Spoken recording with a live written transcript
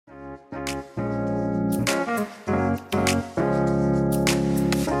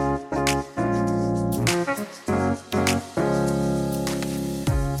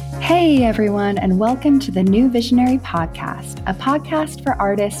Hey everyone, and welcome to the New Visionary Podcast, a podcast for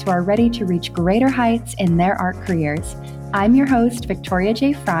artists who are ready to reach greater heights in their art careers. I'm your host, Victoria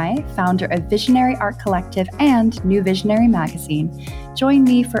J. Fry, founder of Visionary Art Collective and New Visionary Magazine. Join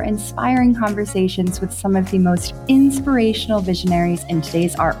me for inspiring conversations with some of the most inspirational visionaries in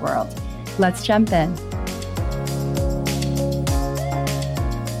today's art world. Let's jump in.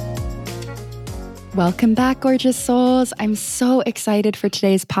 Welcome back, gorgeous souls. I'm so excited for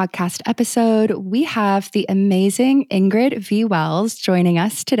today's podcast episode. We have the amazing Ingrid V joining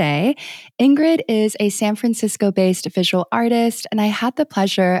us today. Ingrid is a San Francisco-based visual artist, and I had the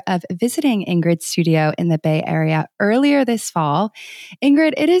pleasure of visiting Ingrid's studio in the Bay Area earlier this fall.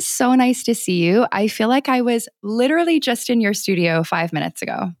 Ingrid, it is so nice to see you. I feel like I was literally just in your studio 5 minutes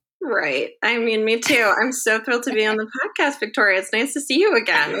ago. Right. I mean, me too. I'm so thrilled to be on the podcast, Victoria. It's nice to see you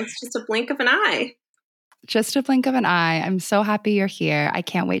again. It's just a blink of an eye. Just a blink of an eye. I'm so happy you're here. I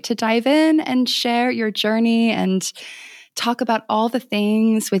can't wait to dive in and share your journey and talk about all the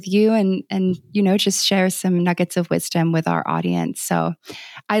things with you and just share some nuggets of wisdom with our audience. So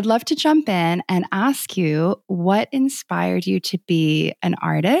I'd love to jump in and ask you, what inspired you to be an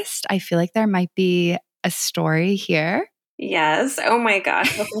artist? I feel like there might be a story here. Yes. Oh my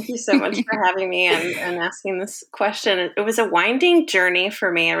gosh. Well, thank you so much for having me and asking this question. It was a winding journey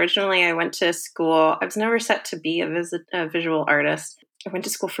for me. Originally, I went to school. I was never set to be a visual artist. I went to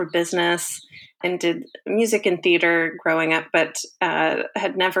school for business and did music and theater growing up, but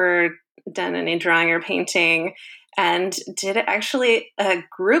had never done any drawing or painting, and did actually a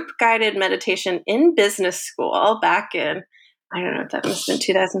group guided meditation in business school back in, I don't know, that must have been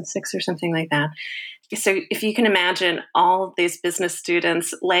 2006 or something like that. So if you can imagine all of these business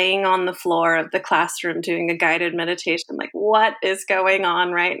students laying on the floor of the classroom doing a guided meditation, like, what is going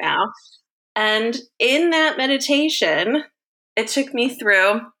on right now? And in that meditation, it took me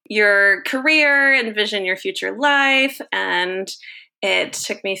through your career, envision your future life. And it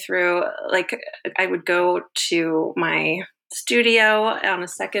took me through, like, I would go to my studio on a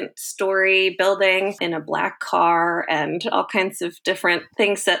second story building in a black car and all kinds of different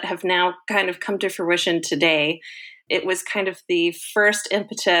things that have now kind of come to fruition today. It was kind of the first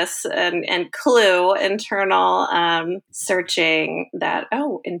impetus and clue, internal searching that,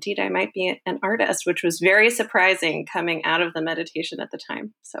 oh, indeed, I might be an artist, which was very surprising coming out of the meditation at the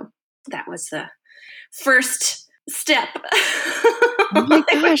time. So that was the first step. Oh my gosh.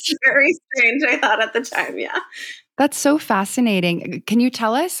 It was very strange, I thought at the time, yeah. That's so fascinating. Can you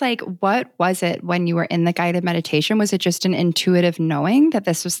tell us, like, what was it when you were in the guided meditation? Was it just an intuitive knowing that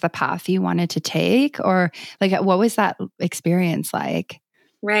this was the path you wanted to take? Or like, what was that experience like?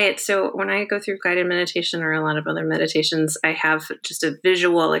 Right. So when I go through guided meditation or a lot of other meditations, I have just a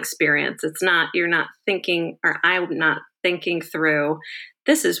visual experience. It's not, you're not thinking, or I'm not thinking through,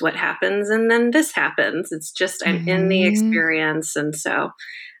 this is what happens and then this happens. It's just, I'm in the experience. And so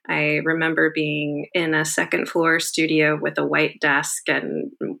I remember being in a second floor studio with a white desk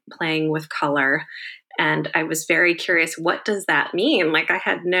and playing with color. And I was very curious, what does that mean? Like, I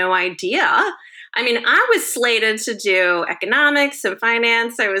had no idea. I mean, I was slated to do economics and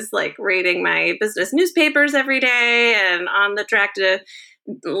finance. I was like reading my business newspapers every day and on the track to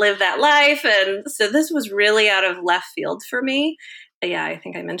live that life. And so this was really out of left field for me. Yeah, I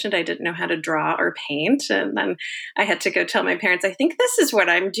think I mentioned I didn't know how to draw or paint. And then I had to go tell my parents, I think this is what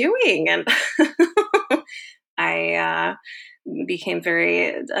I'm doing. And I became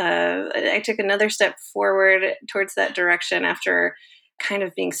I took another step forward towards that direction after kind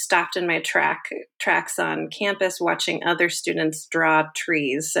of being stopped in my tracks on campus, watching other students draw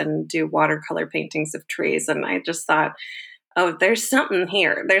trees and do watercolor paintings of trees. And I just thought, oh, there's something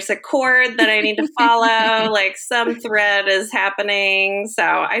here. There's a chord that I need to follow, like some thread is happening. So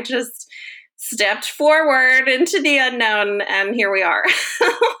I just stepped forward into the unknown, and here we are.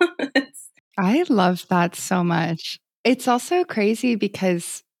 I love that so much. It's also crazy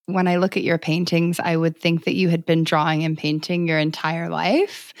because when I look at your paintings, I would think that you had been drawing and painting your entire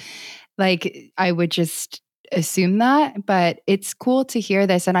life. Like, I would just assume that, but it's cool to hear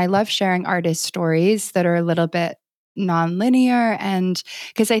this. And I love sharing artist stories that are a little bit nonlinear, and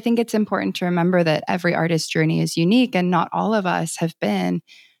because I think it's important to remember that every artist's journey is unique and not all of us have been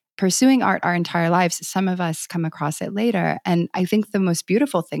pursuing art our entire lives. Some of us come across it later. And I think the most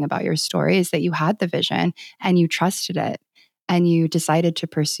beautiful thing about your story is that you had the vision and you trusted it and you decided to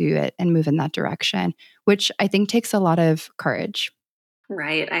pursue it and move in that direction, which I think takes a lot of courage.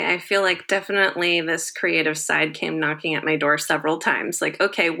 Right. I feel like definitely this creative side came knocking at my door several times. Like,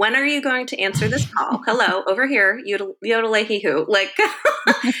 okay, when are you going to answer this call? Hello, over here, yodel hoo. Like,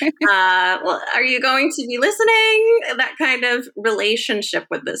 well, are you going to be listening? That kind of relationship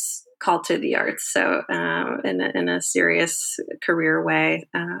with this call to the arts. So, in a serious career way,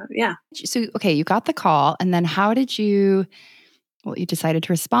 yeah. So, okay, you got the call, and then how did you? Well, you decided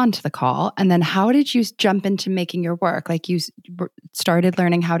to respond to the call. And then how did you jump into making your work? Like you started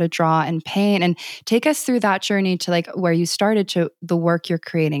learning how to draw and paint, and take us through that journey to like where you started to the work you're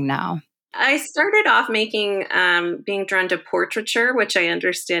creating now. I started off making, being drawn to portraiture, which I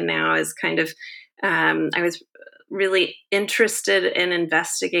understand now is kind of, I was really interested in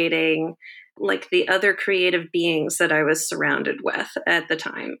investigating like the other creative beings that I was surrounded with at the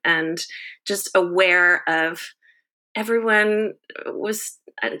time, and just aware of everyone was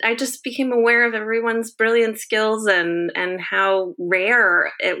I just became aware of everyone's brilliant skills, and how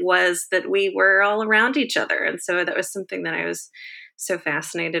rare it was that we were all around each other. And so that was something that I was so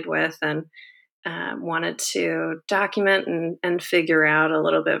fascinated with, and wanted to document and figure out a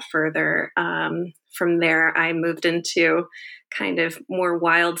little bit further. From there, I moved into kind of more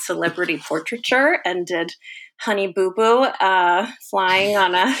wild celebrity portraiture and did Honey Boo Boo flying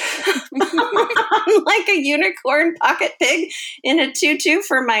on a on like a unicorn pocket pig in a tutu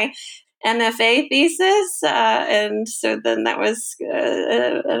for my MFA thesis. And so then that was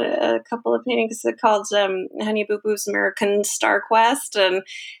a couple of paintings called Honey Boo Boo's American Star Quest.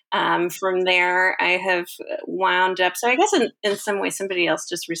 And from there, I have wound up. So I guess in some way, somebody else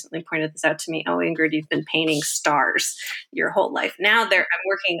just recently pointed this out to me. Oh, Ingrid, you've been painting stars your whole life. Now I'm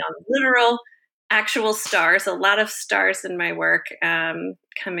working on literal, actual stars, a lot of stars in my work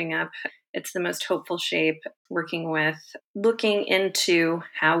coming up. It's the most hopeful shape, working with looking into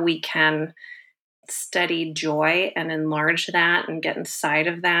how we can study joy and enlarge that and get inside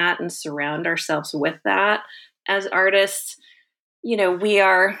of that and surround ourselves with that. As artists, we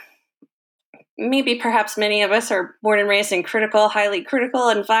are, maybe perhaps many of us are born and raised in highly critical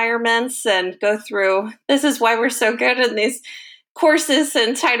environments and go through, this is why we're so good in these courses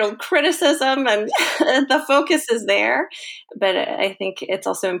entitled criticism, and the focus is there. But I think it's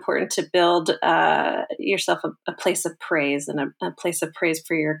also important to build yourself a place of praise, and a place of praise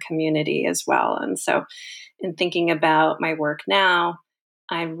for your community as well. And so in thinking about my work now,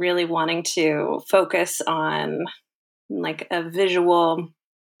 I'm really wanting to focus on like a visual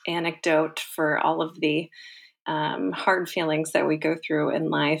anecdote for all of the hard feelings that we go through in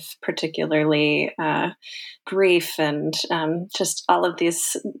life, particularly grief, and just all of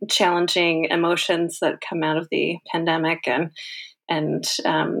these challenging emotions that come out of the pandemic, and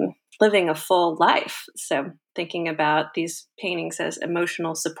living a full life. So thinking about these paintings as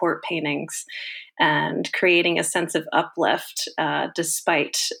emotional support paintings, and creating a sense of uplift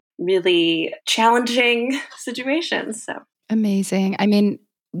despite really challenging situations. So Amazing. I mean,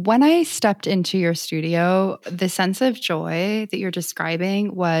 when I stepped into your studio, the sense of joy that you're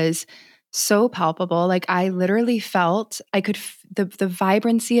describing was so palpable. Like I literally felt I could the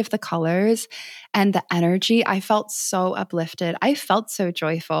vibrancy of the colors and the energy. I felt so uplifted. I felt so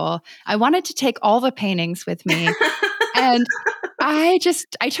joyful. I wanted to take all the paintings with me. And I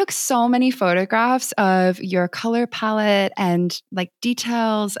took so many photographs of your color palette and like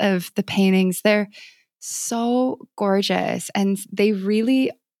details of the paintings. They're so gorgeous, and they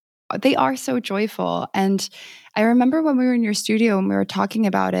are so joyful. And I remember when we were in your studio and we were talking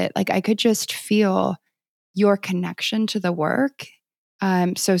about it, like I could just feel your connection to the work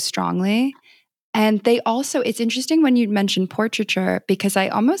so strongly. And it's interesting when you mentioned portraiture, because I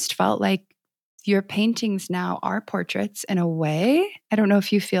almost felt like your paintings now are portraits in a way. I don't know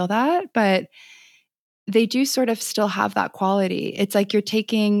if you feel that, but they do sort of still have that quality. It's like you're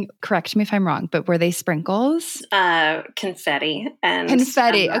taking, correct me if I'm wrong, but were they sprinkles? Confetti and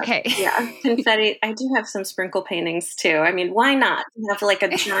Confetti. Okay. yeah, confetti. I do have some sprinkle paintings too. I mean, why not have like a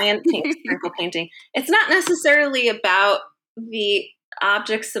giant sprinkle painting? It's not necessarily about the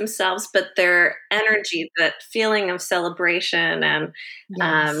objects themselves, but their energy, that feeling of celebration, and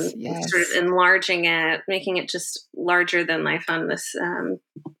Yes, sort of yes. enlarging it, making it just larger than life on this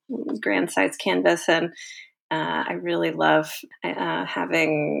grand size canvas. And I really love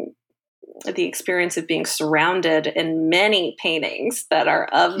having the experience of being surrounded in many paintings that are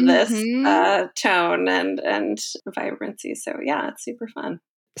of this Mhm. tone and vibrancy. So yeah, it's super fun.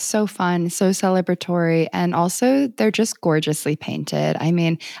 So fun, so celebratory, and also they're just gorgeously painted. I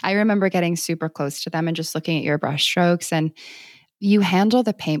mean, I remember getting super close to them and just looking at your brush strokes, and you handle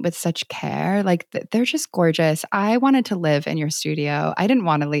the paint with such care. Like they're just gorgeous. I wanted to live in your studio. I didn't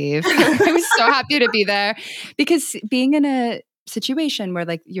want to leave. I was so happy to be there, because being in a situation where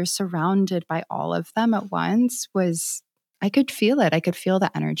like you're surrounded by all of them at once was, I could feel it. I could feel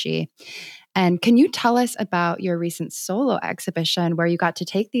the energy. And can you tell us about your recent solo exhibition where you got to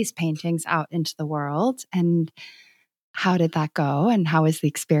take these paintings out into the world, and how did that go and how was the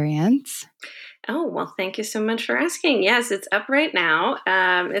experience? Oh, well, thank you so much for asking. Yes, it's up right now.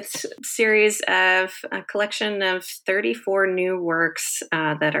 It's a series of a collection of 34 new works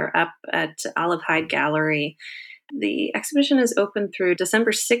that are up at Olive Hyde Gallery. The exhibition is open through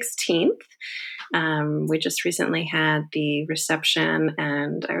December 16th. We just recently had the reception,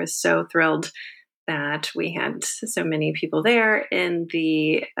 and I was so thrilled that we had so many people there in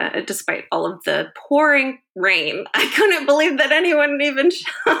the despite all of the pouring rain. I couldn't believe that anyone even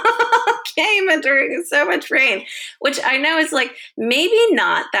came during so much rain, which I know is like maybe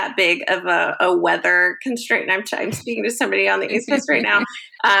not that big of a weather constraint. I'm speaking to somebody on the East Coast right now,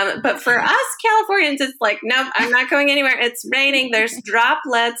 but for us Californians, it's like, nope, I'm not going anywhere. It's raining. There's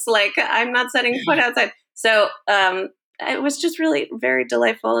droplets. Like, I'm not setting foot outside. So it was just really very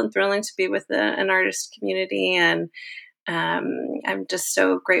delightful and thrilling to be with an artist community. And I'm just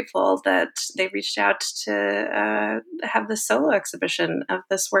so grateful that they reached out to have this solo exhibition of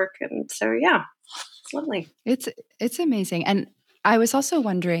this work. And so, yeah, it's lovely. It's amazing. And I was also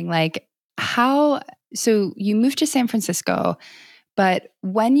wondering, like, how, so you moved to San Francisco, but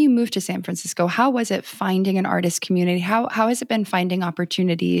when you moved to San Francisco, how was it finding an artist community? How has it been finding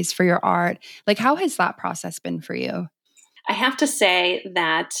opportunities for your art? Like, how has that process been for you? I have to say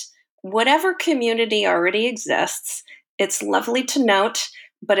that whatever community already exists, it's lovely to note,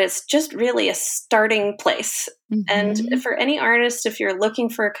 but it's just really a starting place. And Mm-hmm. for any artist, if you're looking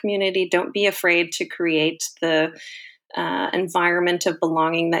for a community, don't be afraid to create the environment of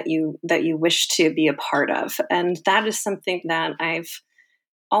belonging that you wish to be a part of. And that is something that I've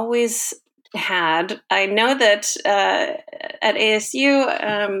always had. I know that at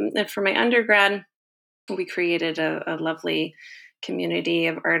ASU, for my undergrad, we created a lovely community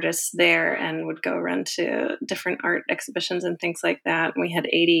of artists there and would go around to different art exhibitions and things like that. We had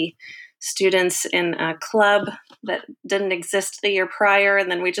 80 students in a club that didn't exist the year prior,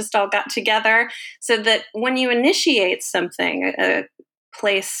 and then we just all got together so that when you initiate something, a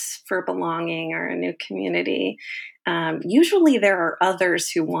place for belonging or a new community, usually there are others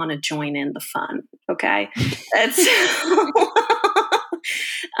who want to join in the fun. Okay, it's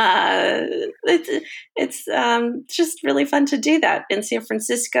uh, it's just really fun to do that. In San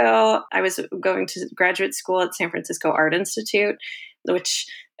Francisco, I was going to graduate school at San Francisco Art Institute, which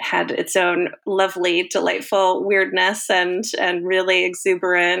had its own lovely, delightful weirdness and really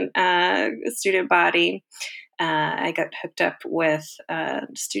exuberant student body. I got hooked up with a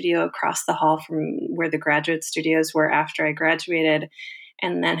studio across the hall from where the graduate studios were after I graduated,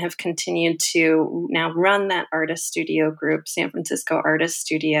 and then have continued to now run that artist studio group, San Francisco Artist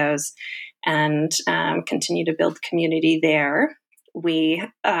Studios, and continue to build community there. We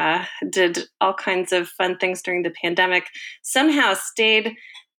did all kinds of fun things during the pandemic, somehow stayed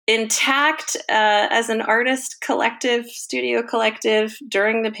intact as an artist collective, studio collective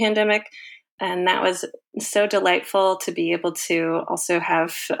during the pandemic. And that was so delightful to be able to also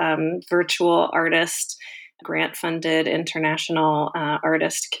have virtual artist, grant funded international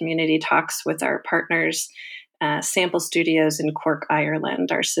artist community talks with our partners, Sample Studios in Cork,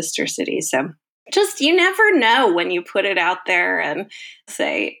 Ireland, our sister city. So just, you never know when you put it out there and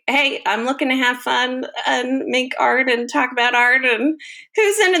say, hey, I'm looking to have fun and make art and talk about art, and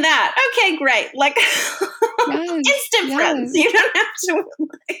who's into that? Okay, great. Like, Yes, instant friends. yes.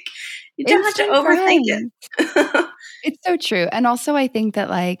 You don't have to Instant overthink friends. it. It's so true. And also, I think that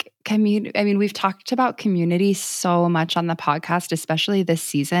like community, I mean, we've talked about community so much on the podcast, especially this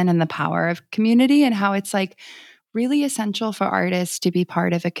season, and the power of community and how it's like really essential for artists to be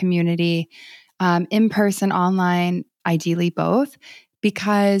part of a community, in person, online, ideally both,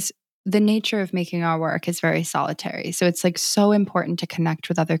 because the nature of making our work is very solitary. So it's like so important to connect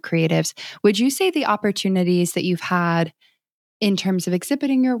with other creatives. Would you say the opportunities that you've had in terms of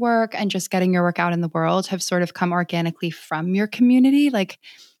exhibiting your work and just getting your work out in the world have sort of come organically from your community? Like,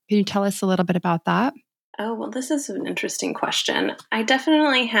 can you tell us a little bit about that? Oh, well, this is an interesting question. I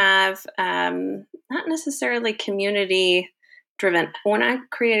definitely have not necessarily community driven. When I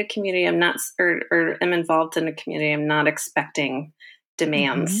create a community, I'm not, or am involved in a community, I'm not expecting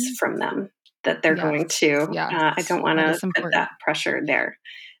demands Hmm. from them that they're Yes. going to. I Yes. don't want That to is put important. that pressure there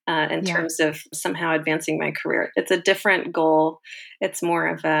in Yeah. terms of somehow advancing my career. It's a different goal. It's more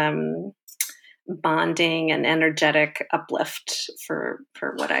of bonding and energetic uplift for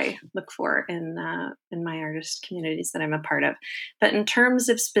what I look for in my artist communities that I'm a part of. But in terms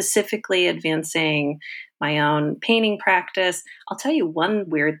of specifically advancing my own painting practice, I'll tell you one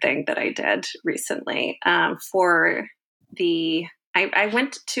weird thing that I did recently. For the I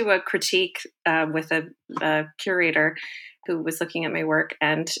went to a critique with a curator who was looking at my work,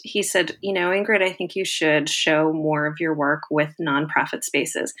 and he said, Ingrid, I think you should show more of your work with nonprofit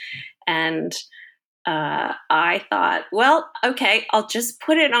spaces. And I thought, well, okay, I'll just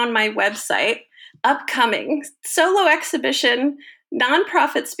put it on my website. Upcoming solo exhibition,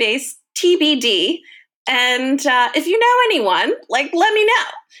 nonprofit space, TBD. And if you know anyone, let me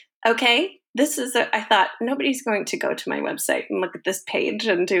know. Okay. I thought nobody's going to go to my website and look at this page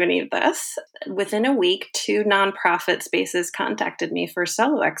and do any of this. Within a week, 2 nonprofit spaces contacted me for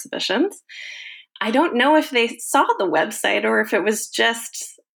solo exhibitions. I don't know if they saw the website or if it was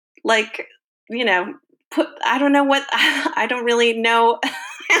just I don't know what, I don't really know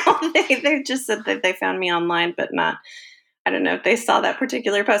how they just said that they found me online, but not, I don't know if they saw that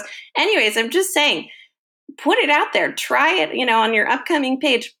particular post. Anyways, I'm just saying, put it out there, try it, on your upcoming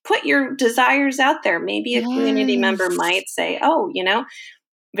page, put your desires out there. Maybe a community member Yes. might say, oh,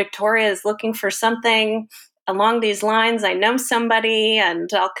 Victoria is looking for something along these lines. I know somebody and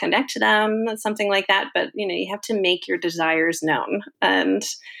I'll connect to them, something like that. But, you have to make your desires known. And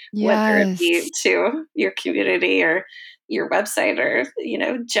whether it be Yes. to your community or your website or,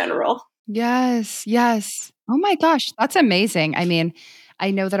 general. Yes. Yes. Oh my gosh, that's amazing. I mean, I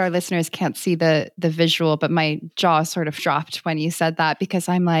know that our listeners can't see the visual, but my jaw sort of dropped when you said that because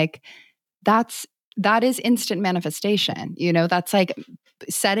I'm like, that is instant manifestation. That's like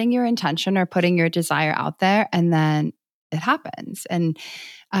setting your intention or putting your desire out there and then it happens. And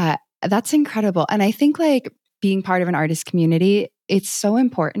that's incredible. And I think like being part of an artist community, it's so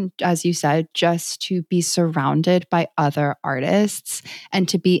important, as you said, just to be surrounded by other artists and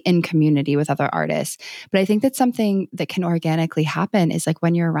to be in community with other artists. But I think that something that can organically happen is like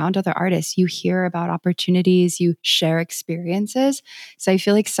when you're around other artists, you hear about opportunities, you share experiences. So I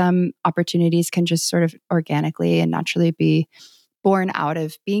feel like some opportunities can just sort of organically and naturally be born out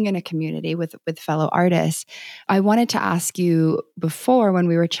of being in a community with fellow artists. I wanted to ask you before when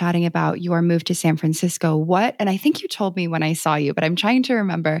we were chatting about your move to San Francisco, and I think you told me when I saw you, but I'm trying to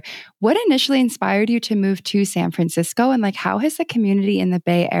remember, what initially inspired you to move to San Francisco and like how has the community in the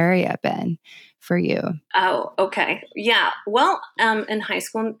Bay Area been for you? Oh, okay. Yeah. Well, in high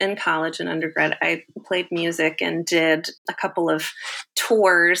school and college and undergrad, I played music and did a couple of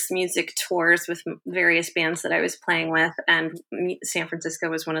music tours with various bands that I was playing with. And San Francisco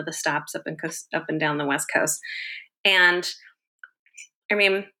was one of the stops up and down the West Coast. And I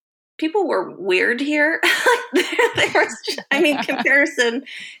mean, people were weird here.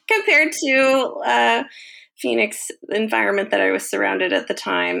 Compared to Phoenix environment that I was surrounded at the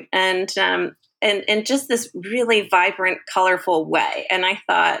time, and just this really vibrant, colorful way. And I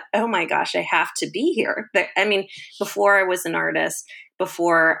thought, oh my gosh, I have to be here. Before I was an artist,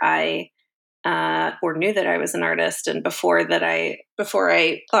 before I or knew that I was an artist, and before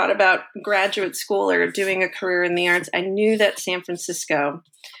I thought about graduate school or doing a career in the arts, I knew that San Francisco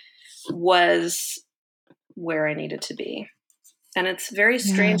was where I needed to be. And it's very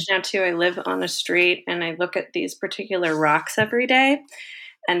Yeah. strange now too. I live on a street and I look at these particular rocks every day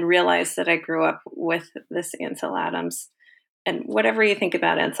and realize that I grew up with this Ansel Adams. And whatever you think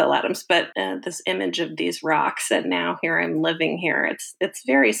about Ansel Adams, but this image of these rocks, and now here I'm living here. It's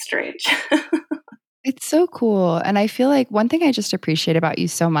very strange. It's so cool. And I feel like one thing I just appreciate about you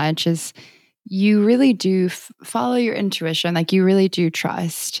so much is you really do follow your intuition. Like you really do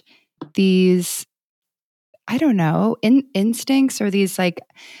trust these, I don't know, instincts or these like,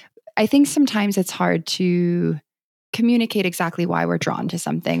 I think sometimes it's hard to communicate exactly why we're drawn to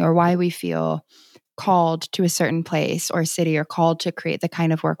something or why we feel called to a certain place or city or called to create the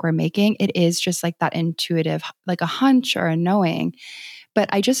kind of work we're making. It is just like that intuitive, like a hunch or a knowing. But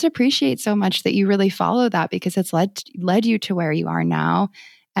I just appreciate so much that you really follow that because it's led you to where you are now.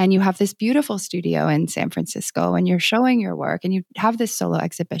 And you have this beautiful studio in San Francisco and you're showing your work and you have this solo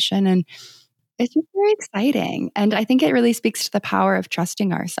exhibition. And it's just very exciting. And I think it really speaks to the power of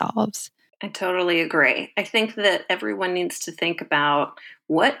trusting ourselves. I totally agree. I think that everyone needs to think about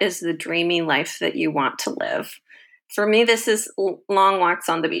what is the dreamy life that you want to live. For me, this is long walks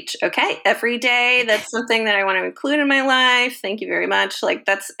on the beach. Okay. Every day, that's something that I want to include in my life. Thank you very much.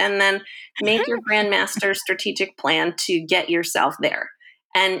 And then make your grandmaster strategic plan to get yourself there.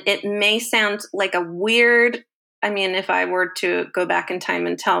 And it may sound like a weird, if I were to go back in time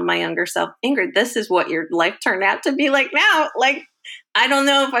and tell my younger self, Ingrid, this is what your life turned out to be like now, I don't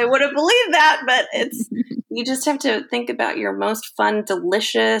know if I would have believed that, but you just have to think about your most fun,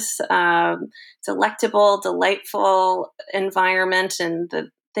 delicious, delectable, delightful environment and the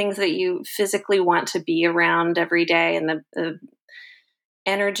things that you physically want to be around every day and the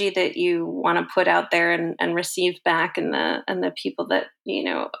energy that you want to put out there and receive back and the people that,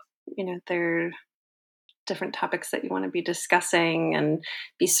 they're different topics that you want to be discussing and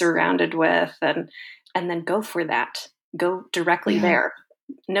be surrounded with and then go for that. Go directly Yeah. there.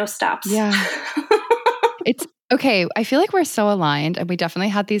 No stops. Yeah. It's okay. I feel like we're so aligned, and we definitely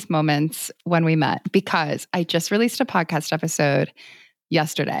had these moments when we met because I just released a podcast episode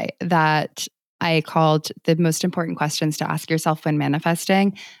yesterday that I called the most important questions to ask yourself when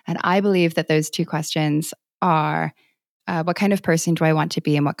manifesting. And I believe that those two questions are what kind of person do I want to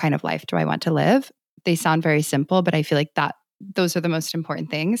be and what kind of life do I want to live? They sound very simple, but I feel like that those are the most important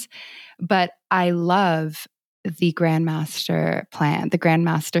things. But I love the Grandmaster plan, the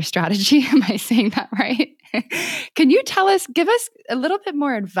Grandmaster strategy. Am I saying that right? Can you give us a little bit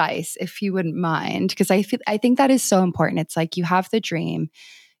more advice if you wouldn't mind? Because I think that is so important. It's like you have the dream,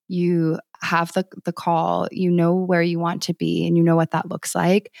 you have the call, you know where you want to be, and you know what that looks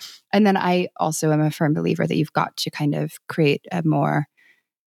like. And then I also am a firm believer that you've got to kind of create a more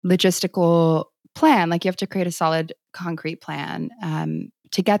logistical plan. Like you have to create a solid, concrete plan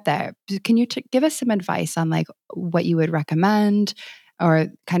to get there. Can you give us some advice on like what you would recommend or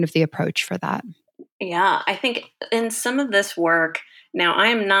kind of the approach for that? Yeah, I think in some of this work, now I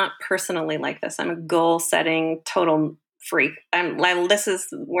am not personally like this. I'm a goal setting total freak. I'm like, this is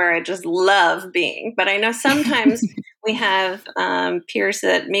where I just love being. But I know sometimes we have peers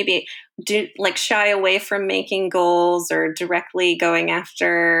that maybe do like shy away from making goals or directly going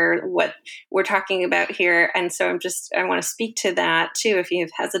after what we're talking about here. And so I want to speak to that too. If you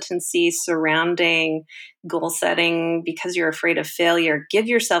have hesitancy surrounding goal setting because you're afraid of failure, give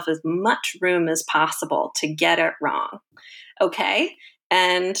yourself as much room as possible to get it wrong. Okay.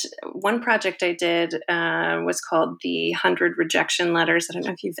 And one project I did was called the 100 Rejection Letters. I don't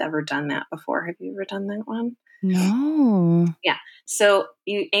know if you've ever done that before. Have you ever done that one? No. Yeah. So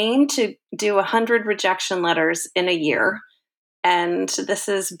you aim to do 100 rejection letters in a year. And this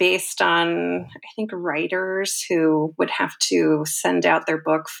is based on, I think, writers who would have to send out their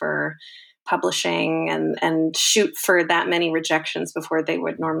book for publishing and shoot for that many rejections before they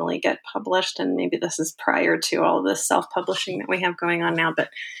would normally get published. And maybe this is prior to all this self-publishing that we have going on now. But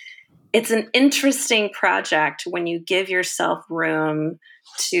it's an interesting project when you give yourself room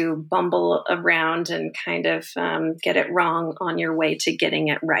to bumble around and kind of get it wrong on your way to getting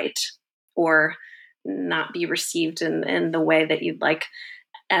it right, or not be received in the way that you'd like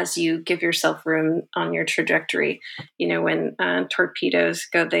as you give yourself room on your trajectory. When torpedoes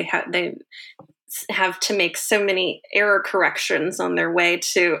go, they have to make so many error corrections on their way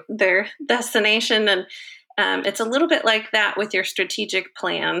to their destination. And it's a little bit like that with your strategic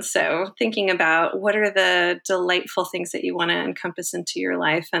plan. So thinking about what are the delightful things that you want to encompass into your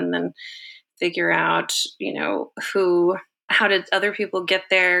life, and then figure out, how did other people get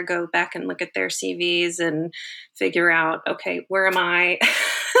there? Go back and look at their CVs and figure out, okay, where am I?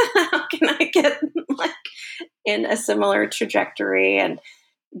 How can I get like in a similar trajectory? And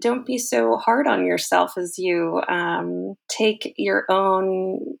don't be so hard on yourself as you take your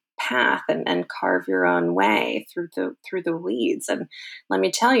own path and carve your own way through the weeds. And let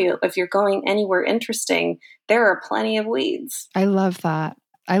me tell you, if you're going anywhere interesting, there are plenty of weeds. I love that.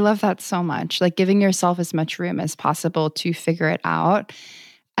 I love that so much. Like giving yourself as much room as possible to figure it out.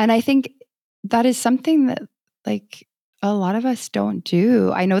 And I think that is something that like a lot of us don't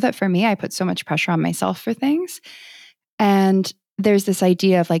do. I know that for me, I put so much pressure on myself for things. And there's this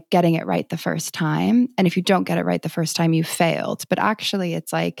idea of like getting it right the first time. And if you don't get it right the first time, you failed. But actually,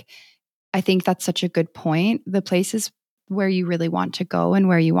 it's like, I think that's such a good point. The places where you really want to go and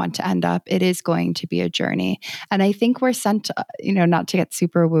where you want to end up, it is going to be a journey. And I think we're sent, not to get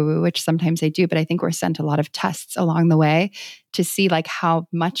super woo woo, which sometimes I do, but I think we're sent a lot of tests along the way to see like how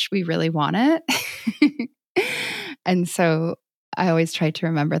much we really want it. And so I always try to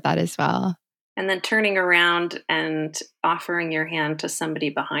remember that as well. And then turning around and offering your hand to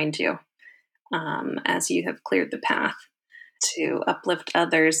somebody behind you as you have cleared the path to uplift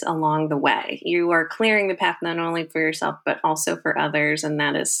others along the way. You are clearing the path not only for yourself, but also for others. And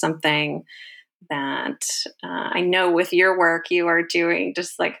that is something that I know with your work you are doing,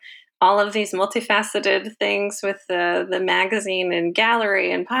 just like all of these multifaceted things with the magazine and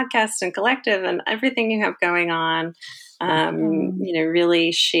gallery and podcast and collective and everything you have going on,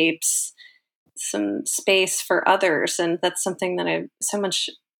 really shapes some space for others. And that's something that I so much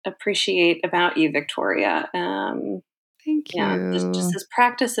appreciate about you, Victoria. Thank Yeah, there's just you. this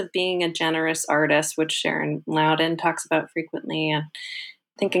practice of being a generous artist, which Sharon Loudon talks about frequently, and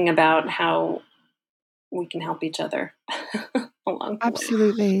thinking about how we can help each other along the way.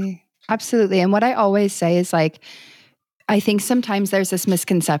 Absolutely. Absolutely. And what I always say is like, I think sometimes there's this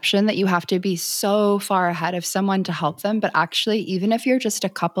misconception that you have to be so far ahead of someone to help them. But actually, even if you're just a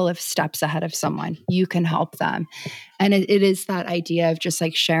couple of steps ahead of someone, you can help them. And it is that idea of just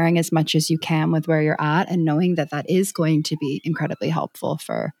like sharing as much as you can with where you're at and knowing that that is going to be incredibly helpful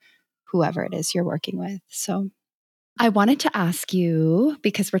for whoever it is you're working with. So I wanted to ask you,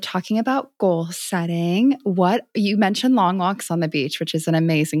 because we're talking about goal setting, what you mentioned long walks on the beach, which is an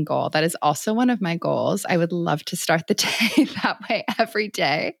amazing goal. That is also one of my goals. I would love to start the day that way every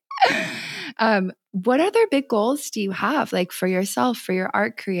day. What other big goals do you have, like for yourself, for your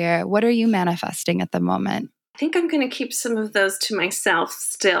art career? What are you manifesting at the moment? I think I'm going to keep some of those to myself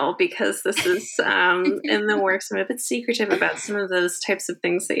still because this is in the works. I'm a bit secretive about some of those types of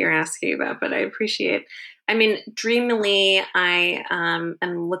things that you're asking about, but I appreciate. I mean, dreamily, I am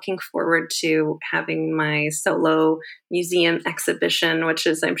looking forward to having my solo museum exhibition, which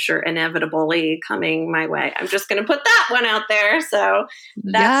is, I'm sure, inevitably coming my way. I'm just going to put that one out there. So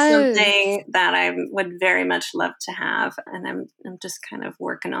that's Yes. something that I would very much love to have, and I'm just kind of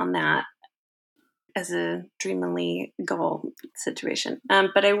working on that as a dreamily goal situation.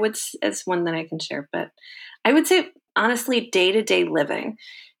 But I would, as one that I can share, but I would say honestly, day to day living,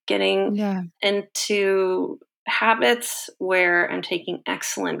 getting Yeah. into habits where I'm taking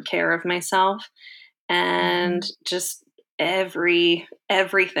excellent care of myself and Mhm. just everything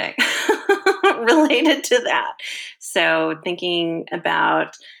related to that. So thinking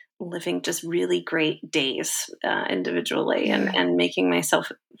about living just really great days individually Yeah. and making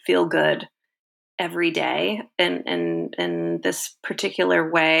myself feel good every day in this particular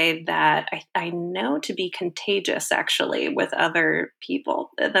way that I know to be contagious actually with other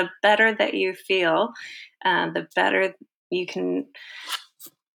people. The better that you feel, the better you can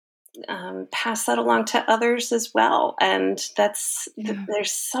pass that along to others as well. And Yeah.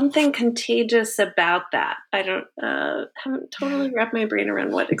 there's something contagious about that. I don't haven't Yeah. totally wrapped my brain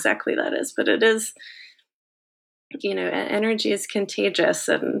around what exactly that is, but it is, energy is contagious,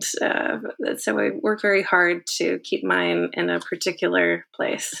 and so I work very hard to keep mine in a particular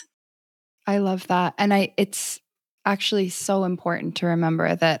place. I love that. And it's actually so important to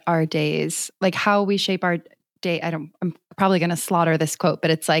remember that our days, like how we shape our day, I'm probably going to slaughter this quote, but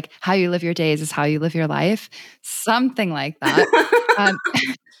it's like how you live your days is how you live your life. Something like that. Um,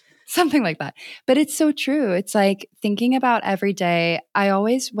 something like that. But it's so true. It's like thinking about every day. I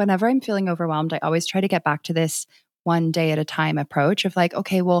always, whenever I'm feeling overwhelmed, I always try to get back to this one day at a time approach of like,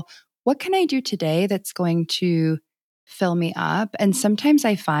 okay, well, what can I do today that's going to fill me up? And sometimes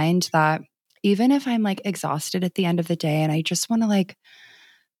I find that even if I'm like exhausted at the end of the day and I just want to like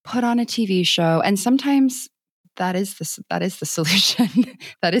put on a TV show, and sometimes that is the solution.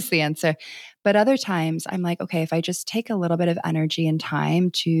 That is the answer. But other times I'm like, okay, if I just take a little bit of energy and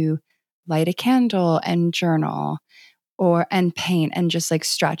time to light a candle and journal and paint and just like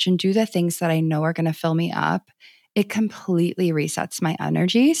stretch and do the things that I know are going to fill me up, it completely resets my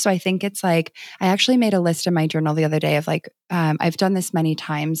energy. So I think it's like, I actually made a list in my journal the other day of like, I've done this many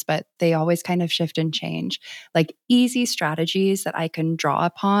times, but they always kind of shift and change, like easy strategies that I can draw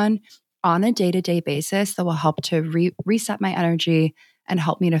upon on a day to day basis that will help to reset my energy and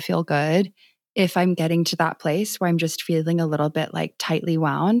help me to feel good if I'm getting to that place where I'm just feeling a little bit like tightly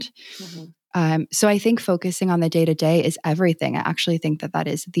wound. Mhm. So I think focusing on the day to day is everything. I actually think that that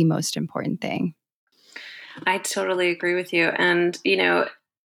is the most important thing. I totally agree with you. And,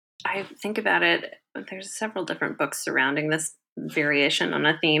 I think about it, there's several different books surrounding this variation on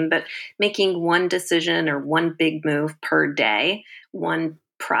a theme, but making one decision or one big move per day, one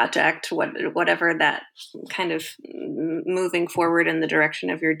project, whatever that kind of moving forward in the direction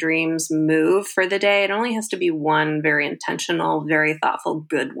of your dreams move for the day, it only has to be one very intentional, very thoughtful,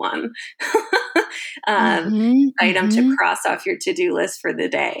 good one. um, Mhm, Item to mhm. cross off your to-do list for the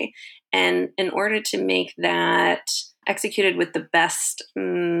day. And in order to make that executed with the best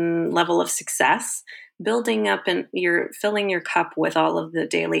level of success, building up and you're filling your cup with all of the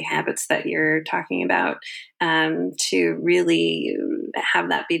daily habits that you're talking about, to really have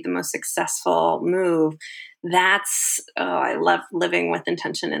that be the most successful move. That's, oh, I love living with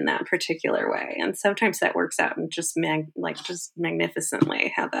intention in that particular way, and sometimes that works out and just just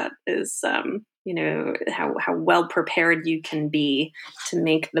magnificently. How that is, how well prepared you can be to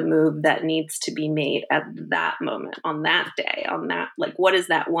make the move that needs to be made at that moment, on that day, on that, like, what is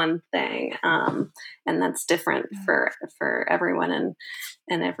that one thing, and that's different Yeah. for everyone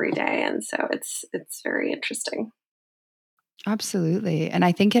and every day, and so it's very interesting. Absolutely. And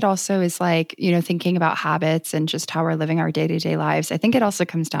I think it also is like, thinking about habits and just how we're living our day to day lives. I think it also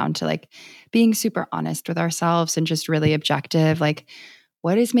comes down to like being super honest with ourselves and just really objective. Like,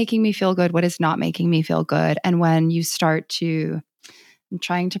 what is making me feel good? What is not making me feel good? And when you start to, I'm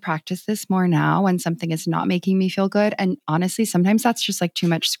trying to practice this more now when something is not making me feel good. And honestly, sometimes that's just like too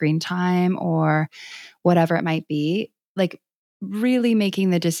much screen time or whatever it might be. Like, really making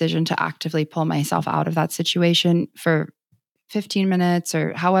the decision to actively pull myself out of that situation for 15 minutes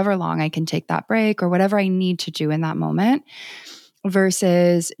or however long I can take that break or whatever I need to do in that moment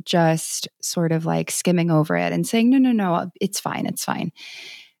versus just sort of like skimming over it and saying, no, no, no, it's fine. It's fine.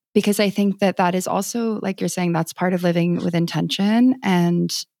 Because I think that that is also, like you're saying, that's part of living with intention.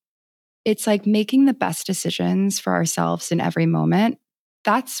 And it's like making the best decisions for ourselves in every moment.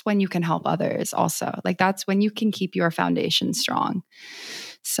 That's when you can help others also. Like that's when you can keep your foundation strong.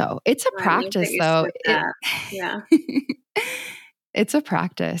 So it's a I love that practice you though. said that. Yeah. It's a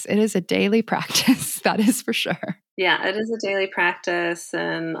practice. It is a daily practice. That is for sure. Yeah, it is a daily practice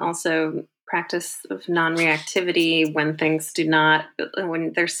and also practice of non-reactivity when things do not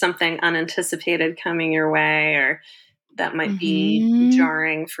when there's something unanticipated coming your way or that might be Hmm.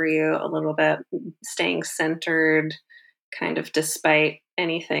 jarring for you a little bit, staying centered kind of despite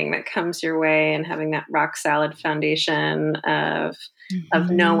anything that comes your way and having that rock solid foundation of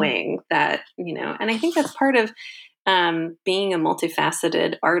Hmm. knowing that, and I think that's part of being a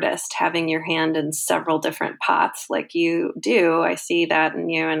multifaceted artist, having your hand in several different pots like you do. I see that in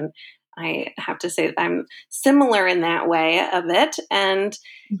you. And I have to say that I'm similar in that way of it. And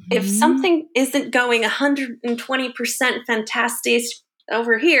if Hmm. something isn't going 120% fantastic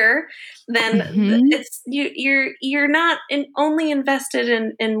over here, then Hmm. it's you're not only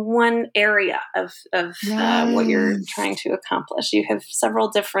invested in one area of what you're Yes. trying to accomplish. You have several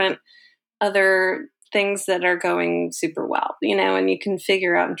different other things that are going super well, and you can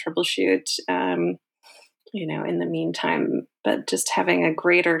figure out and troubleshoot, in the meantime, but just having a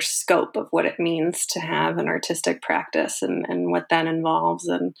greater scope of what it means to have an artistic practice and what that involves.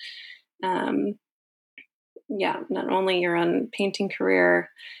 And um, yeah, not only your own painting career,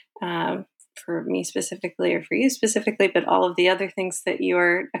 for me specifically or for you specifically, but all of the other things that you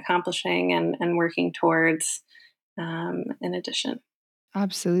are accomplishing and working towards in addition.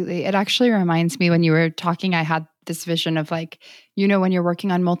 Absolutely. It actually reminds me when you were talking, I had this vision of like, when you're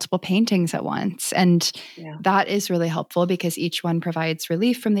working on multiple paintings at once. And Yeah. that is really helpful because each one provides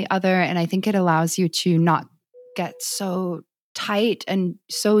relief from the other. And I think it allows you to not get so tight and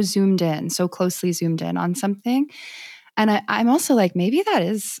so zoomed in, so closely zoomed in on something. And I'm also like, maybe that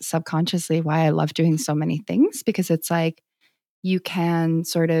is subconsciously why I love doing so many things because it's like you can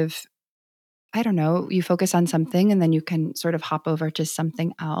sort of, I don't know, you focus on something and then you can sort of hop over to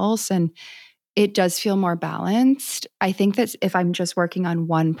something else. And it does feel more balanced. I think that if I'm just working on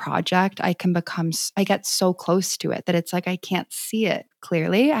one project, I get so close to it that it's like I can't see it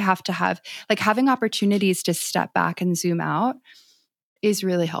clearly. I have to have, like, having opportunities to step back and zoom out is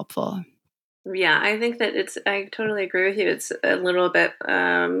really helpful. Yeah, I think that I totally agree with you. It's a little bit,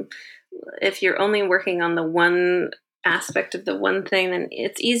 if you're only working on the one aspect of the one thing, then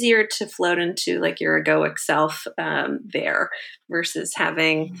it's easier to float into like your egoic self there versus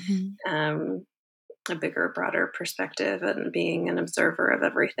having Mhm. um, a bigger, broader perspective and being an observer of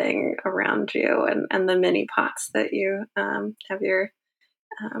everything around you and the many pots that you have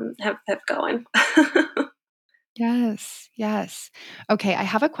going. Yes, yes. Okay, I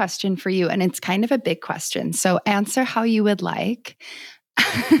have a question for you, and it's kind of a big question. So answer how you would like.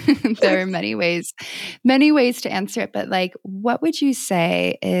 There are many ways to answer it, but like, what would you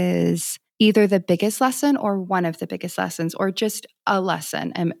say is either the biggest lesson or one of the biggest lessons, or just a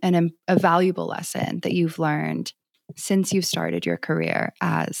lesson, a valuable lesson that you've learned since you've started your career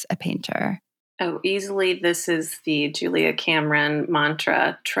as a painter? Oh, easily, this is the Julia Cameron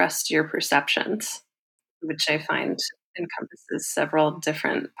mantra: trust your perceptions, which I find encompasses several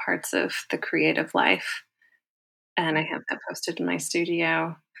different parts of the creative life. And I have that posted in my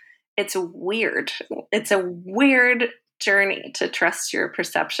studio. It's weird. It's a weird journey to trust your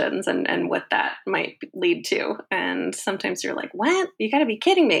perceptions and what that might lead to. And sometimes you're like, what? You got to be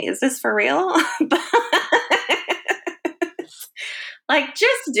kidding me. Is this for real? But like,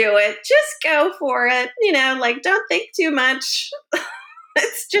 just do it. Just go for it. Like, don't think too much.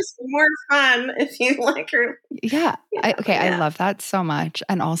 It's just more fun if you like her. Yeah. Okay. I Yeah. love that so much.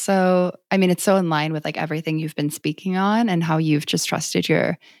 And also, I mean, it's so in line with like everything you've been speaking on and how you've just trusted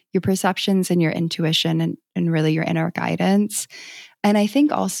your perceptions and your intuition and really your inner guidance. And I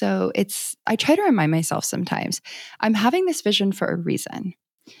think also I try to remind myself sometimes I'm having this vision for a reason.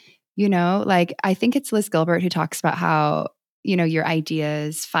 Like I think it's Liz Gilbert who talks about how your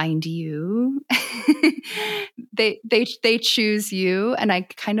ideas find you. They choose you. And I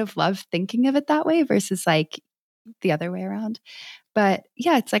kind of love thinking of it that way versus like the other way around. But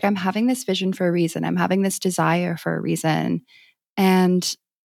yeah, it's like I'm having this vision for a reason. I'm having this desire for a reason. And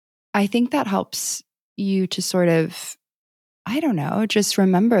I think that helps you to sort of, I don't know, just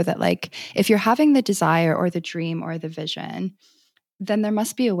remember that like if you're having the desire or the dream or the vision, then there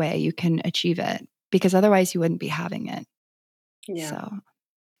must be a way you can achieve it because otherwise you wouldn't be having it. Yeah. So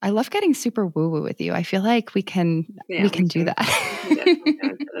I love getting super woo woo with you. I feel like we can Yeah, do we can definitely go that.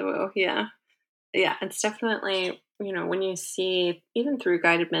 into the woo. Yeah. Yeah. It's definitely, when you see, even through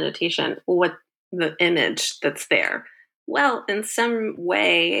guided meditation, what the image that's there. Well, in some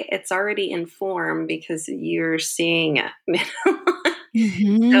way, it's already informed because you're seeing it.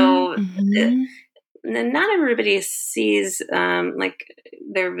 Mhm, So, mhm, and not everybody sees like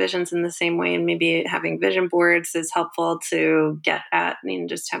their visions in the same way, and maybe having vision boards is helpful to get at. I mean,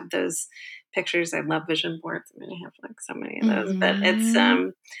 just have those pictures. I love vision boards. I mean, I have like so many of those, but it's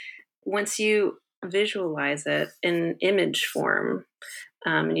mhm, once you visualize it in image form,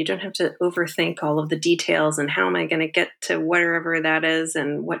 and you don't have to overthink all of the details and how am I going to get to wherever that is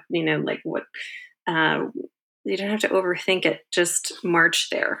and what like what uh, you don't have to overthink it. Just march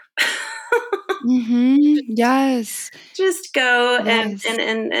there. mhm. Yes, Just go and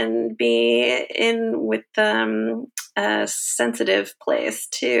yes. be in with a sensitive place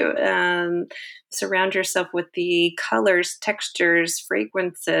too. Surround yourself with the colors, textures,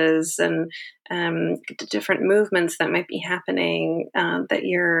 fragrances, and different movements that might be happening that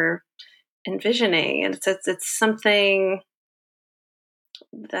you're envisioning. And it's something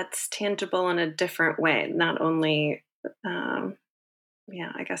that's tangible in a different way. Not only,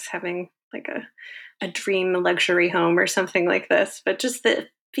 yeah, I guess having like a dream luxury home or something like this, but just the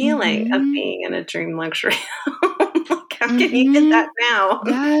feeling of Mhm, being in a dream luxury home. Like, how can you get that mhm. now?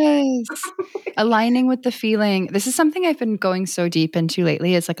 Yes. Aligning with the feeling. This is something I've been going so deep into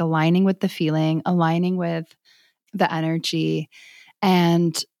lately is like aligning with the feeling, aligning with the energy.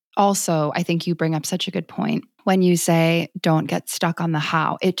 And also, I think you bring up such a good point when you say, don't get stuck on the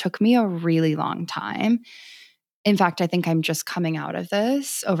how. It took me a really long time. In fact, I think I'm just coming out of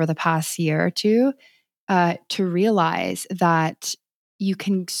this over the past year or two to realize that you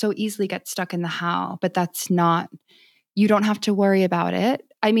can so easily get stuck in the how, but that's not, you don't have to worry about it.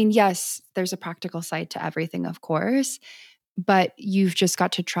 I mean, yes, there's a practical side to everything, of course, but you've just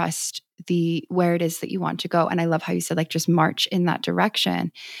got to trust the where it is that you want to go. And I love how you said like just march in that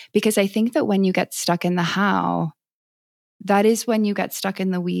direction because I think that when you get stuck in the how, that is when you get stuck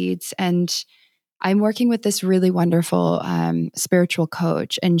in the weeds. And I'm working with this really wonderful spiritual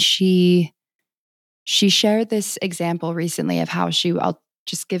coach, and she shared this example recently of how I'll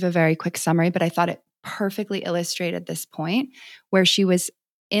just give a very quick summary, but I thought it perfectly illustrated this point where she was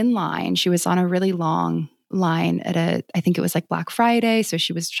in line. She was on a really long line I think it was like Black Friday. So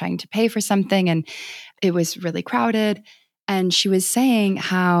she was trying to pay for something and it was really crowded. And she was saying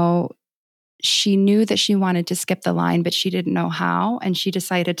how she knew that she wanted to skip the line, but she didn't know how. And she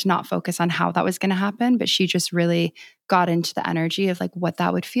decided to not focus on how that was going to happen, but she just really got into the energy of like what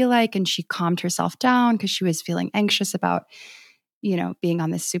that would feel like. And she calmed herself down because she was feeling anxious about, being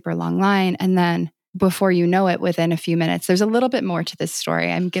on this super long line. And then before you know it, within a few minutes, there's a little bit more to this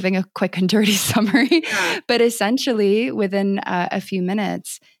story. I'm giving a quick and dirty summary, Yeah. but essentially within a few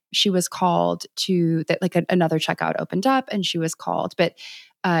minutes, she was called to that, like another checkout opened up and she was called, but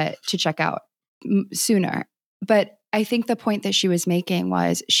to check out sooner. But I think the point that she was making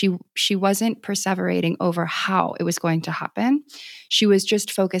was she wasn't perseverating over how it was going to happen. She was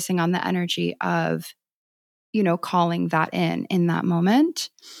just focusing on the energy of, calling that in that moment.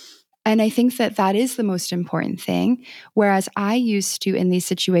 And I think that that is the most important thing. Whereas I used to, in these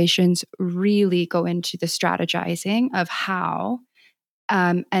situations, really go into the strategizing of how.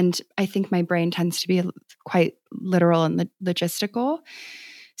 And I think my brain tends to be quite literal and logistical.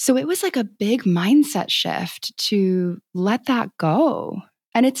 So it was like a big mindset shift to let that go.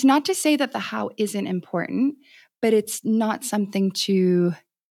 And it's not to say that the how isn't important, but it's not something to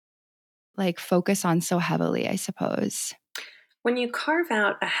like focus on so heavily, I suppose. When you carve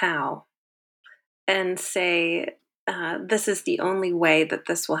out a how and say, this is the only way that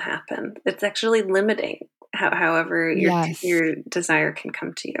this will happen, it's actually limiting however Yes. your desire can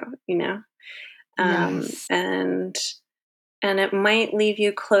come to you, um, Yes. and and it might leave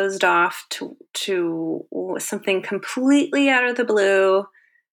you closed off to something completely out of the blue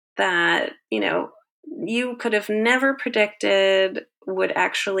that you could have never predicted would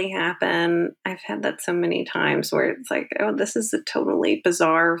actually happen. I've had that so many times where it's like, oh, this is a totally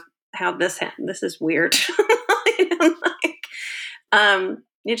bizarre how this happened. This is weird. You know, like,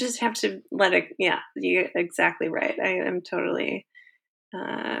 You just have to let it. Yeah, you're exactly right. I am totally.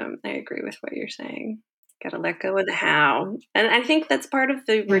 I agree with what you're saying. Got to let go of the how, and I think that's part of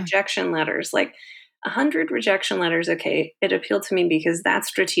the Yeah. rejection letters. Like 100 rejection letters. Okay, it appealed to me because that's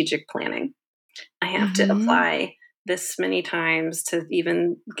strategic planning. I have to Mhm. apply this many times to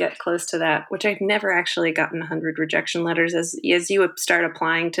even get close to that, which I've never actually gotten 100 rejection letters. As you start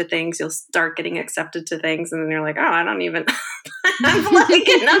applying to things, you'll start getting accepted to things, and then you're like, oh, I don't even have like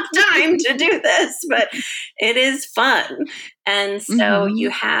enough time to do this, but it is fun. And so you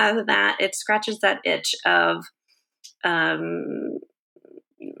Mhm. have that, it scratches that itch of um,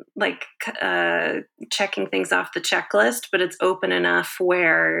 like checking things off the checklist, but it's open enough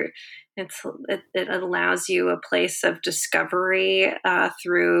where it allows you a place of discovery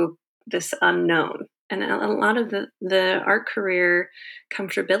through this unknown. And a lot of the art career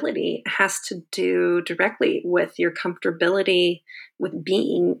comfortability has to do directly with your comfortability with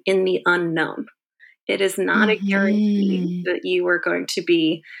being in the unknown. It is not a guarantee Mhm. that you are going to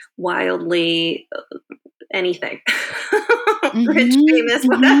be wildly anything, rich, Mhm. famous, Mhm.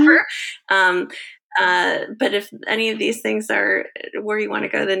 whatever. Um, but if any of these things are where you want to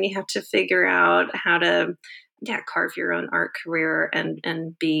go, then you have to figure out how to, yeah, carve your own art career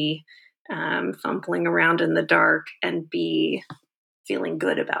and be fumbling around in the dark and be feeling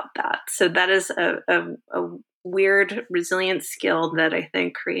good about that. So that is a weird resilient skill that I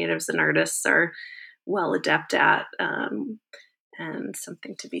think creatives and artists are well adept at, and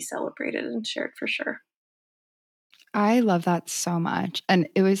something to be celebrated and shared for sure. I love that so much. And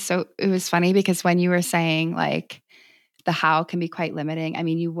it was funny because when you were saying like the how can be quite limiting, I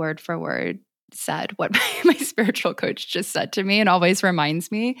mean, you word for word said what my spiritual coach just said to me and always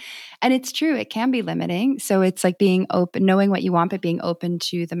reminds me. And it's true, it can be limiting. So it's like being open, knowing what you want, but being open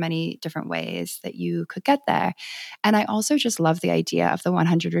to the many different ways that you could get there. And I also just love the idea of the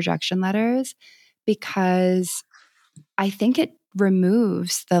 100 rejection letters because I think it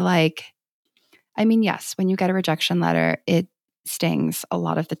removes the like, I mean, yes, when you get a rejection letter, it stings a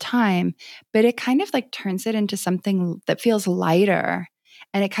lot of the time, but it kind of like turns it into something that feels lighter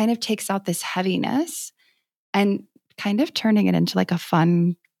and it kind of takes out this heaviness and kind of turning it into like a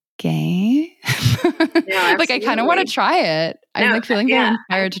fun game. No, Like I kind of want to absolutely. try it. I'm No, like feeling very yeah,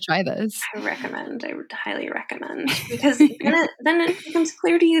 inspired to try this. I recommend. I would highly recommend because then it becomes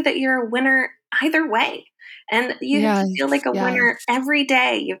clear to you that you're a winner either way. And you have to feel Yes, like a yes. winner every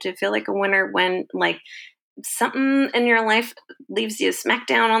day. You have to feel like a winner when like something in your life leaves you smack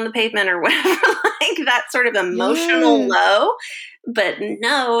down on the pavement or whatever, like that sort of emotional Yes. low. But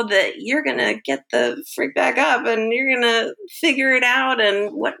know that you're gonna get the freak back up and you're gonna figure it out.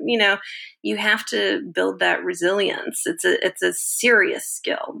 And you have to build that resilience. It's a serious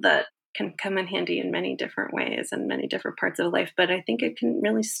skill that can come in handy in many different ways and many different parts of life. But I think it can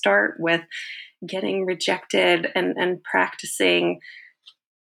really start with getting rejected and practicing.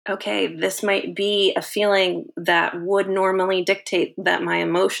 Okay, this might be a feeling that would normally dictate that my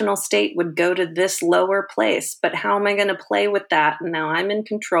emotional state would go to this lower place, but how am I going to play with that? Now I'm in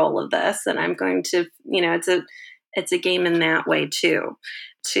control of this and I'm going to, it's a game in that way too,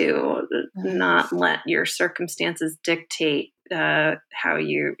 to not Yes. let your circumstances dictate how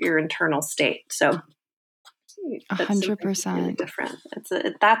your internal state. So that's something completely 100%. different.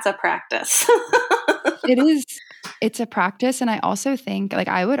 That's a practice. It is. It's a practice. And I also think, like,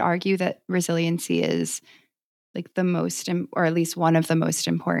 I would argue that resiliency is like the most, or at least one of the most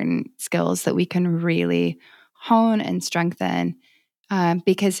important skills that we can really hone and strengthen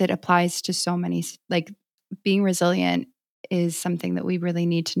because it applies to so many, like, being resilient is something that we really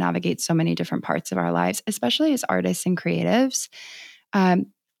need to navigate so many different parts of our lives, especially as artists and creatives. Um,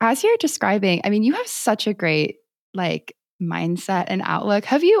 as you're describing, I mean, you have such a great like mindset and outlook.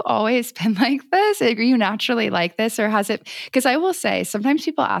 Have you always been like this? Are you naturally like this, or has it? Because I will say, sometimes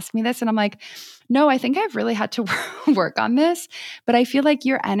people ask me this, and I'm like, no, I think I've really had to work on this. But I feel like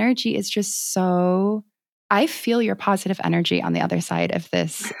your energy is just so. I feel your positive energy on the other side of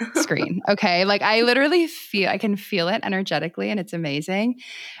this screen. Okay. Like I literally I can feel it energetically and it's amazing.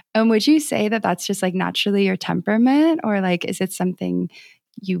 And would you say that that's just like naturally your temperament or like is it something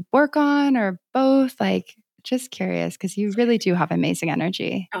you work on or both? Like just curious because you really do have amazing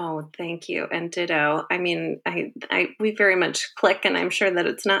energy. Oh, thank you. And ditto. I mean, we very much click, and I'm sure that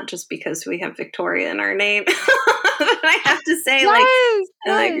it's not just because we have Victoria in our name. But I have to say, Yes,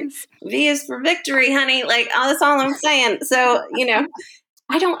 like yes. V is for victory, honey. Like, oh, that's all I'm saying. So,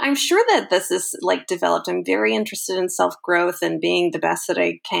 I'm sure that this is like developed. I'm very interested in self growth and being the best that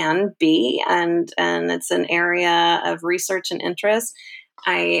I can be. And it's an area of research and interest.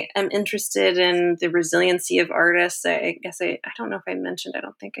 I am interested in the resiliency of artists. I guess I don't know if I mentioned, I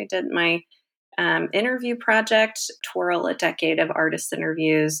don't think I did, my interview project, Twirl, a Decade of Artist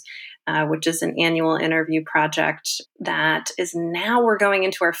Interviews, which is an annual interview project that is now, we're going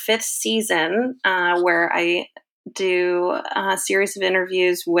into our 5th season, where I do a series of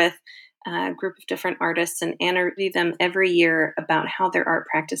interviews with a group of different artists and interview them every year about how their art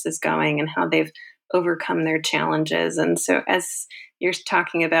practice is going and how they've overcome their challenges. And so as you're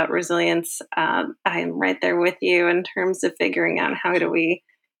talking about resilience, I'm right there with you in terms of figuring out how do we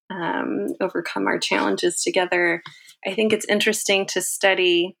overcome our challenges together. I think it's interesting to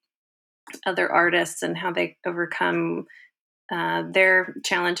study other artists and how they overcome their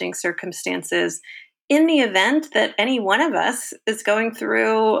challenging circumstances in the event that any one of us is going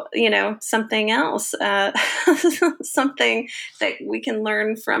through, something else, something that we can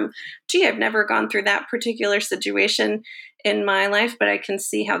learn from. Gee, I've never gone through that particular situation in my life, but I can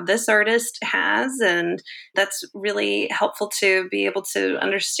see how this artist has. And that's really helpful to be able to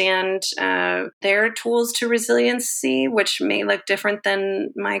understand their tools to resiliency, which may look different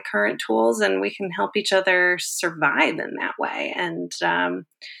than my current tools. And we can help each other survive in that way. And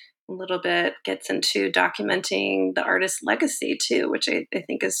a little bit gets into documenting the artist's legacy too, which I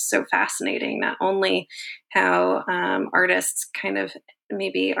think is so fascinating. Not only how artists kind of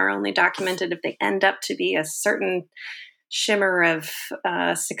maybe are only documented if they end up to be a certain shimmer of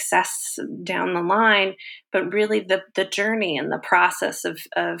success down the line, but really the journey and the process of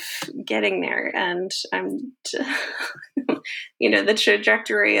getting there. And the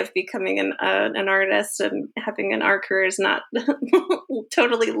trajectory of becoming an artist and having an art career is not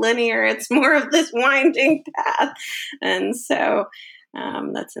totally linear. It's more of this winding path. And so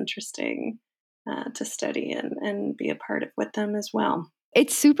that's interesting to study and be a part of with them as well.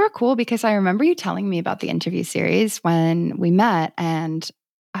 It's super cool because I remember you telling me about the interview series when we met, and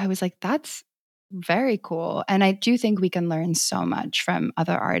I was like, that's very cool. And I do think we can learn so much from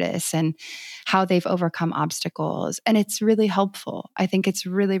other artists and how they've overcome obstacles. And it's really helpful. I think it's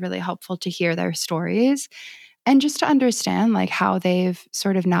really, really helpful to hear their stories and just to understand like how they've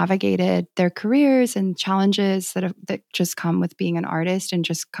sort of navigated their careers and challenges that just come with being an artist and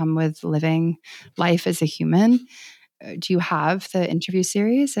just come with living life as a human. Do you have the interview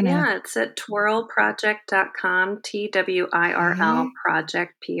series? It's at twirlproject.com, TWIRL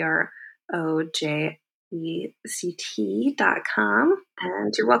project, PROJECT.com.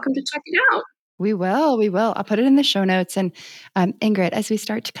 And you're welcome to check it out. We will. I'll put it in the show notes. And Ingrid, as we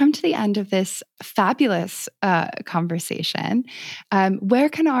start to come to the end of this fabulous conversation, where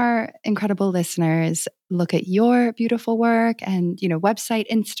can our incredible listeners look at your beautiful work and, website,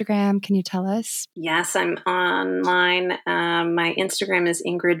 Instagram? Can you tell us? Yes, I'm online. My Instagram is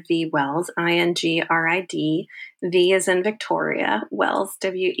Ingrid V Wells, INGRID. V is in Victoria, Wells,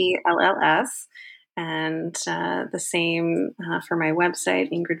 WELLS. And the same for my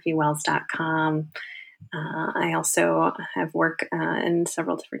website, ingridvwells.com. I also have work in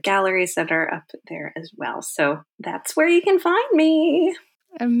several different galleries that are up there as well. So that's where you can find me.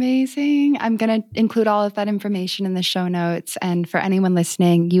 Amazing. I'm going to include all of that information in the show notes. And for anyone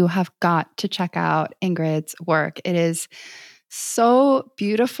listening, you have got to check out Ingrid's work. It is so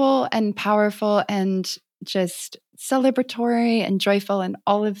beautiful and powerful and just celebratory and joyful and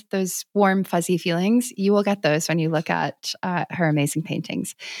all of those warm, fuzzy feelings. You will get those when you look at her amazing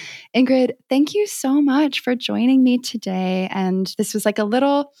paintings. Ingrid, thank you so much for joining me today. And this was like a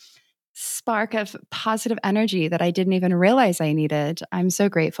little spark of positive energy that I didn't even realize I needed. I'm so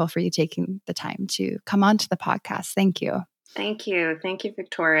grateful for you taking the time to come onto the podcast. Thank you. Thank you. Thank you,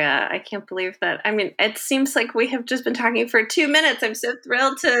 Victoria. I can't believe that. I mean, it seems like we have just been talking for 2 minutes. I'm so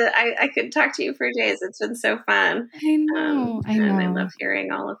thrilled I could talk to you for days. It's been so fun. I know. And I love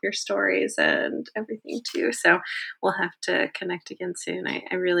hearing all of your stories and everything too. So we'll have to connect again soon.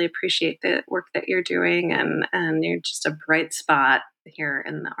 I really appreciate the work that you're doing and you're just a bright spot here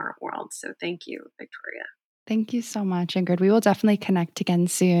in the art world. So thank you, Victoria. Thank you so much, Ingrid. We will definitely connect again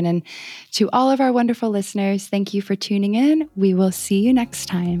soon. And to all of our wonderful listeners, thank you for tuning in. We will see you next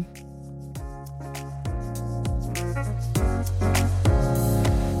time.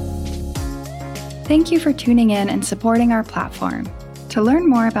 Thank you for tuning in and supporting our platform. To learn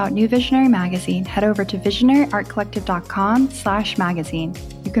more about New Visionary Magazine, head over to visionaryartcollective.com/magazine.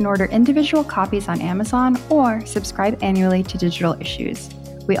 You can order individual copies on Amazon or subscribe annually to digital issues.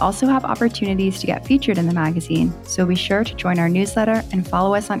 We also have opportunities to get featured in the magazine, so be sure to join our newsletter and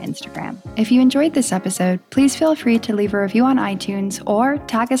follow us on Instagram. If you enjoyed this episode, please feel free to leave a review on iTunes or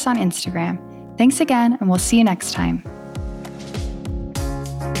tag us on Instagram. Thanks again, and we'll see you next time.